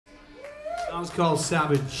That was called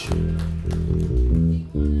Savage.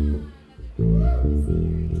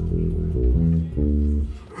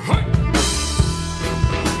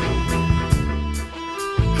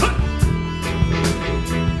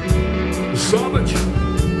 Savage.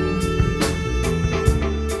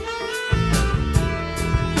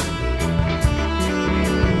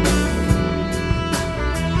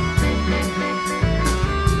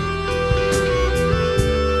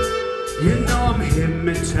 You know I'm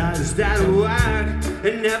hypnotized at work,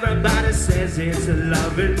 and everybody says it's a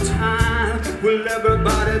loving time. Well,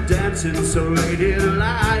 everybody dancing so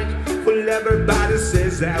ladylike. Well, everybody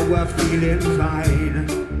says that we're feeling fine.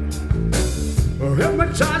 We're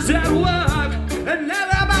hypnotized at work, and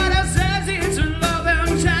everybody says it's a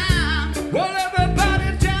loving time. Well,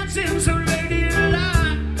 everybody dancing so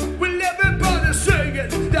ladylike. Well, everybody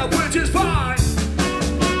singing that we're just fine.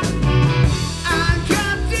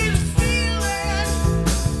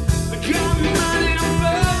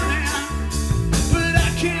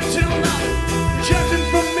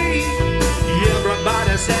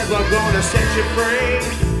 Said we're gonna set you free.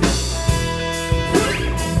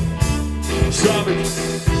 Savage.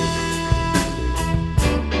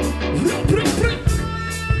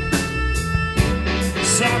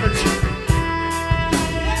 Savage.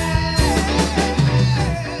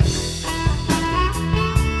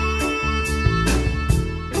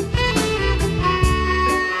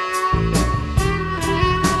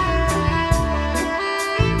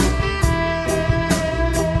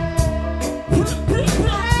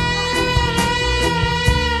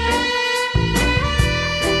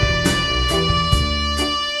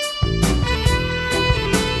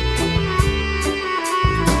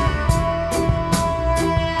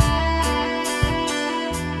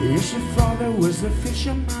 Yes, your father was a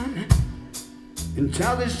fisherman, and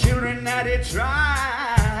tell his children that he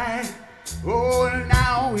tried. Oh,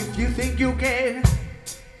 now if you think you can,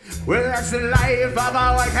 well, that's the life of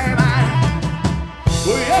a working man.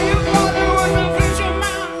 Well, yeah, your father was a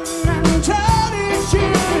fisherman, and tell his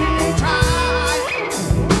children he tried.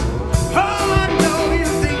 Oh, no, you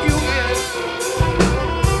think you can,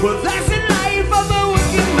 well, that's the life of a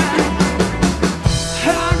working man.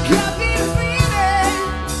 I got this feeling,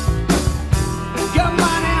 got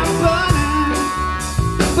money burning,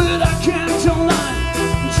 but I can't tell none,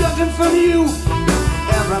 judging from you.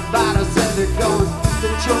 Everybody says it goes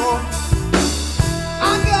control. I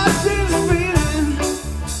got this feeling,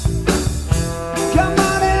 got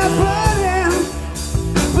money burning,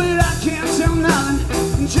 but I can't tell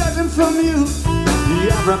nothing, judging from you.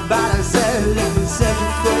 Everybody says let me set you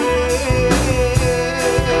free.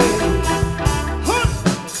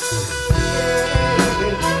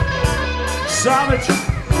 Savage.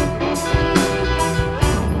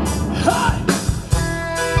 Hi.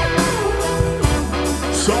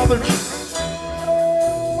 Savage.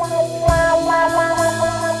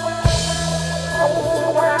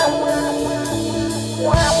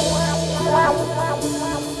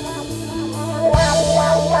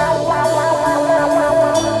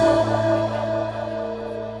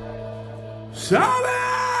 Savage.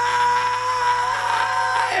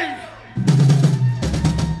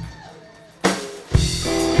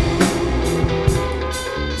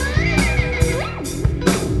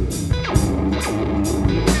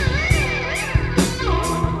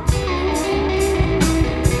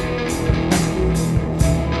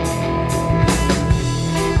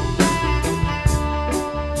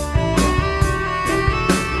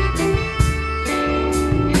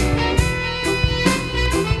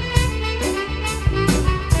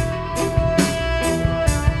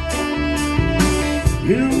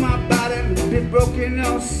 You know my body may be broken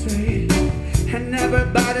or say, and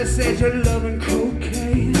everybody says you're loving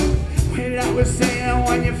cocaine. Well, I was saying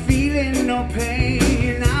when you're feeling no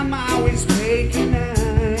pain, I'm always taking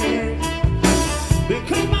it,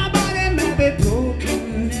 because my body may be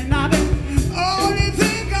broken, and I've been only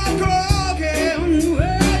think I'm broken.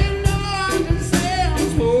 Well, you know I can say I'm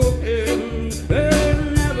smoking,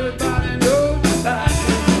 and everybody knows I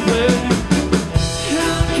can play. I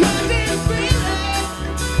got this feeling,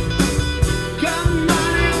 got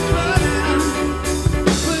money burning,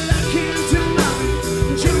 but I can't do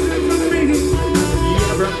nothing, judging from me.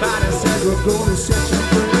 Everybody says we're gonna set you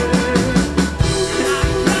free. I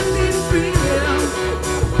got this feeling,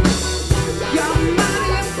 got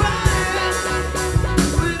money burning,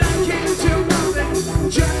 but I can't do nothing,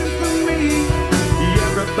 judging from me.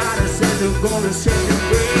 Everybody says we're gonna set you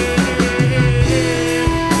free.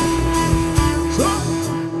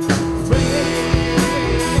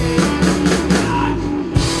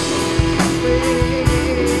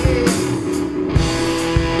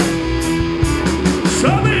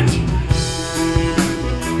 Savage!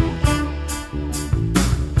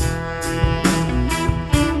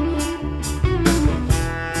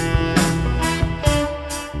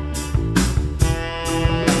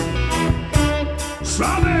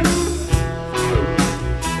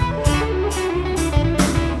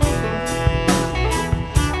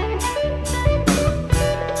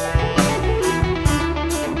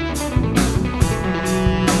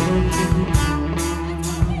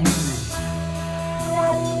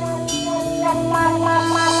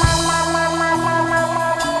 Mama.